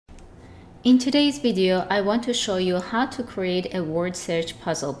In today's video, I want to show you how to create a word search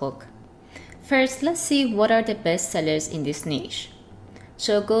puzzle book. First, let's see what are the best sellers in this niche.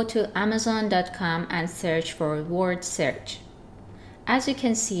 So go to Amazon.com and search for word search. As you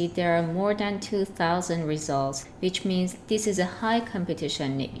can see, there are more than 2,000 results, which means this is a high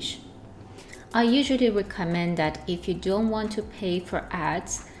competition niche. I usually recommend that if you don't want to pay for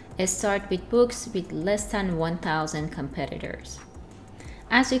ads, start with books with less than 1,000 competitors.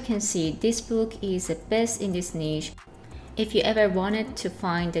 As you can see, this book is the best in this niche. If you ever wanted to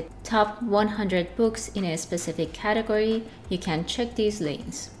find the top 100 books in a specific category, you can check these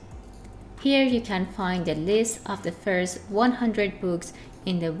links. Here you can find the list of the first 100 books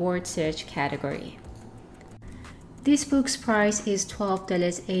in the word search category. This book's price is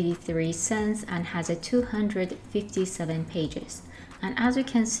 $12.83 and has 257 pages. And as you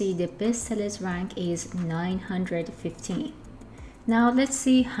can see, the bestsellers rank is 915. Now let's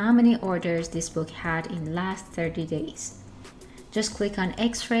see how many orders this book had in the last 30 days. Just click on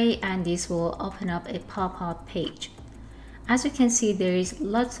X-ray and this will open up a pop-up page. As you can see, there is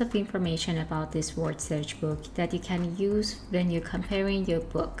lots of information about this word search book that you can use when you're comparing your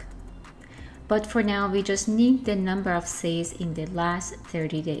book. But for now, we just need the number of sales in the last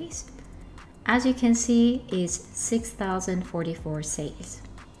 30 days. As you can see, it's 6,044 sales.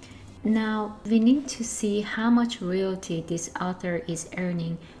 Now, we need to see how much royalty this author is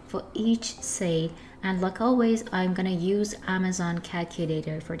earning for each sale, and like always, I'm gonna use Amazon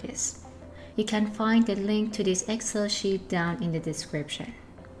calculator for this. You can find the link to this Excel sheet down in the description.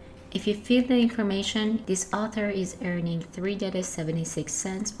 If you fill the information, this author is earning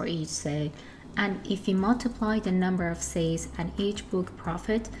 $3.76 for each sale, and if you multiply the number of sales and each book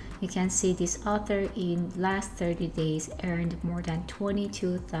profit, you can see this author in last 30 days earned more than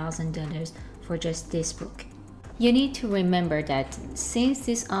 $22,000 for just this book. You need to remember that since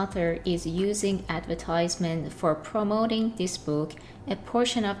this author is using advertisement for promoting this book, a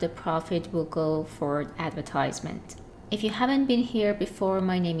portion of the profit will go for advertisement. If you haven't been here before,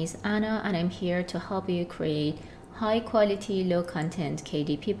 my name is Anna and I'm here to help you create high quality, low content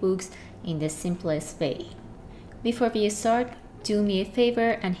KDP books in the simplest way. Before we start, do me a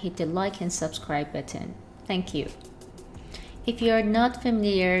favor and hit the like and subscribe button. Thank you. If you are not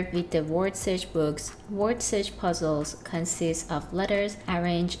familiar with the word search books, word search puzzles consist of letters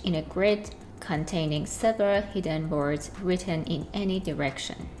arranged in a grid containing several hidden words written in any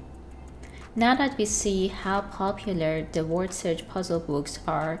direction. Now that we see how popular the word search puzzle books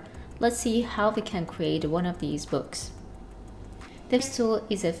are, let's see how we can create one of these books. This tool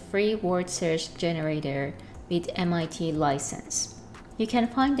is a free word search generator with MIT license. You can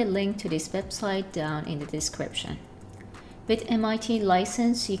find the link to this website down in the description. With MIT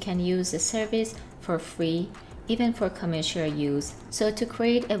license, you can use the service for free, even for commercial use. So to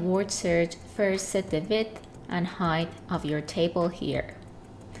create a word search, first set the width and height of your table here.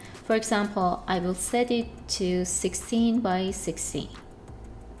 For example, I will set it to 16 by 16.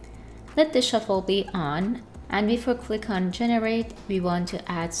 Let the shuffle be on, and before click on generate, we want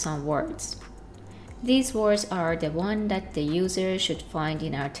to add some words. These words are the one that the user should find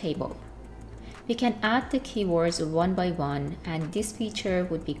in our table. We can add the keywords one by one, and this feature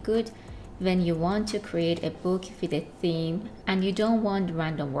would be good when you want to create a book with a theme and you don't want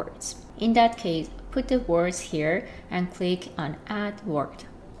random words. In that case, put the words here and click on add word.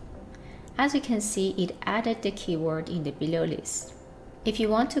 As you can see, it added the keyword in the below list. If you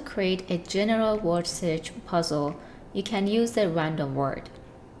want to create a general word search puzzle, you can use the random word.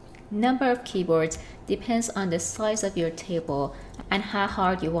 Number of keywords depends on the size of your table and how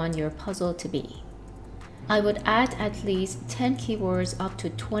hard you want your puzzle to be. I would add at least 10 keywords up to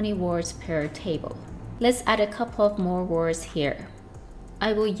 20 words per table. Let's add a couple of more words here.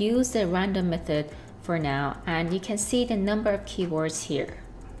 I will use the random method for now, and you can see the number of keywords here.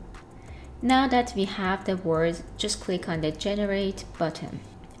 Now that we have the words, just click on the generate button.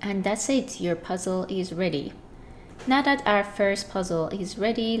 And that's it, your puzzle is ready. Now that our first puzzle is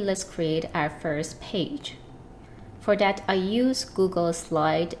ready, let's create our first page. For that, I use Google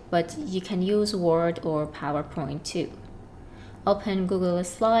Slide, but you can use Word or PowerPoint too. Open Google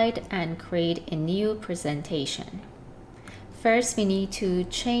Slide and create a new presentation. First, we need to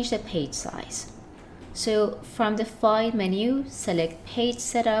change the page size. So from the File menu, select Page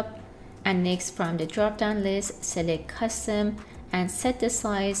Setup, and next from the drop-down list, select Custom and set the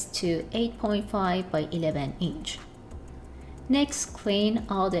size to 8.5 by 11 inch. Next, clean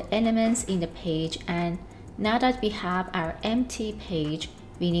all the elements in the page, and now that we have our empty page,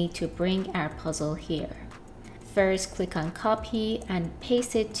 we need to bring our puzzle here. First, click on copy and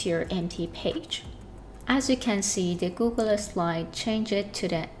paste it to your empty page. As you can see, the Google slide changed it to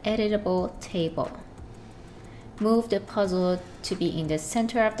the editable table. Move the puzzle to be in the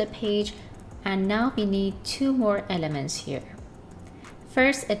center of the page, and now we need two more elements here.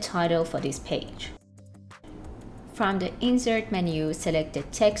 First, a title for this page. From the Insert menu, select the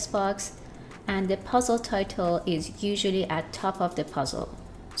text box, and the puzzle title is usually at top of the puzzle,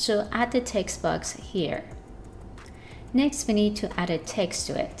 so add the text box here. Next, we need to add a text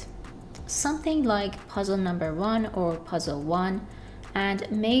to it, something like puzzle number 1 or puzzle 1, and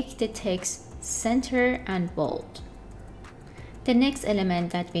make the text center and bold. The next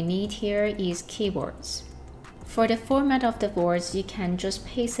element that we need here is keywords. For the format of the words, you can just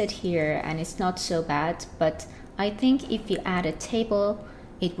paste it here and it's not so bad, but I think if you add a table,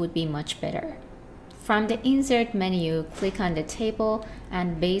 it would be much better. From the Insert menu, click on the table,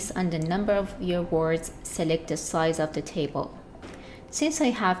 and based on the number of your words, select the size of the table. Since I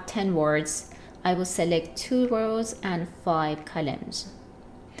have 10 words, I will select 2 rows and 5 columns.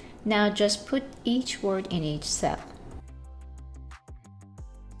 Now just put each word in each cell.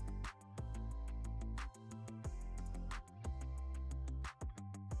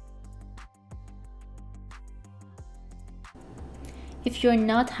 If you're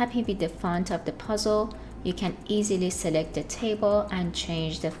not happy with the font of the puzzle, you can easily select the table and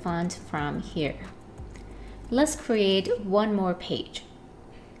change the font from here. Let's create one more page.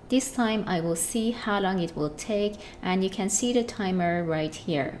 This time I will see how long it will take, and you can see the timer right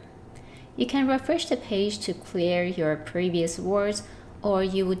here. You can refresh the page to clear your previous words, or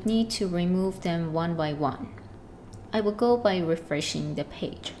you would need to remove them one by one. I will go by refreshing the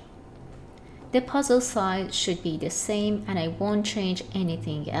page. The puzzle size should be the same, and I won't change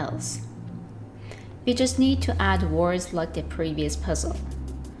anything else. We just need to add words like the previous puzzle.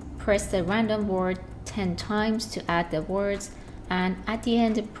 Press the random word 10 times to add the words, and at the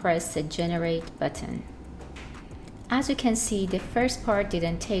end press the generate button. As you can see, the first part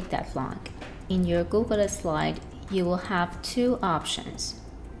didn't take that long. In your Google slide, you will have two options.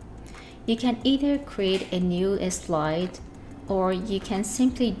 You can either create a new slide, or you can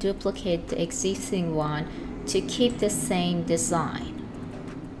simply duplicate the existing one to keep the same design.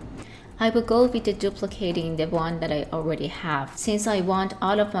 I will go with the duplicating the one that I already have, since I want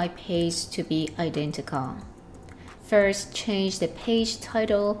all of my pages to be identical. First, change the page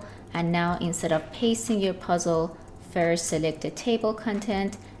title, and now instead of pasting your puzzle, first select the table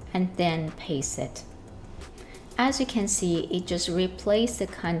content and then paste it. As you can see, it just replaced the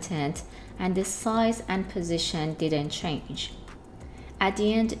content and the size and position didn't change. At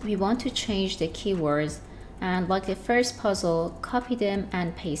the end, we want to change the keywords, and like the first puzzle, copy them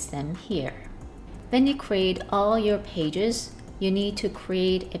and paste them here. When you create all your pages, you need to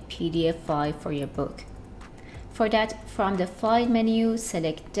create a PDF file for your book. For that, from the File menu,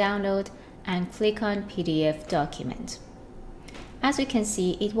 select Download and click on PDF Document. As you can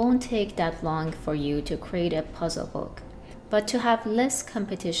see, it won't take that long for you to create a puzzle book. But to have less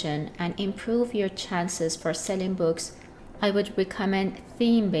competition and improve your chances for selling books, I would recommend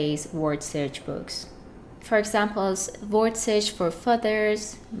theme-based word search books. For example, word search for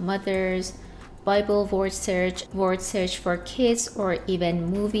fathers, mothers, Bible word search for kids, or even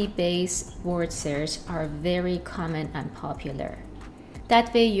movie-based word search are very common and popular.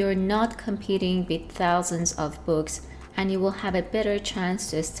 That way you're not competing with thousands of books, and you will have a better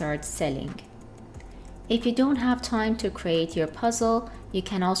chance to start selling. If you don't have time to create your puzzle, you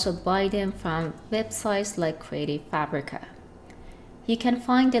can also buy them from websites like Creative Fabrica. You can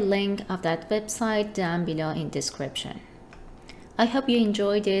find the link of that website down below in description. I hope you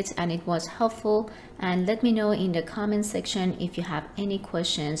enjoyed it and it was helpful, and let me know in the comment section if you have any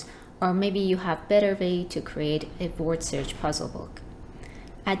questions, or maybe you have better way to create a word search puzzle book.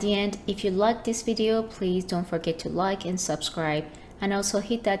 At the end, if you liked this video, please don't forget to like and subscribe, and also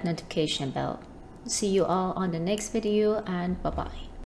hit that notification bell. See you all on the next video, and bye-bye.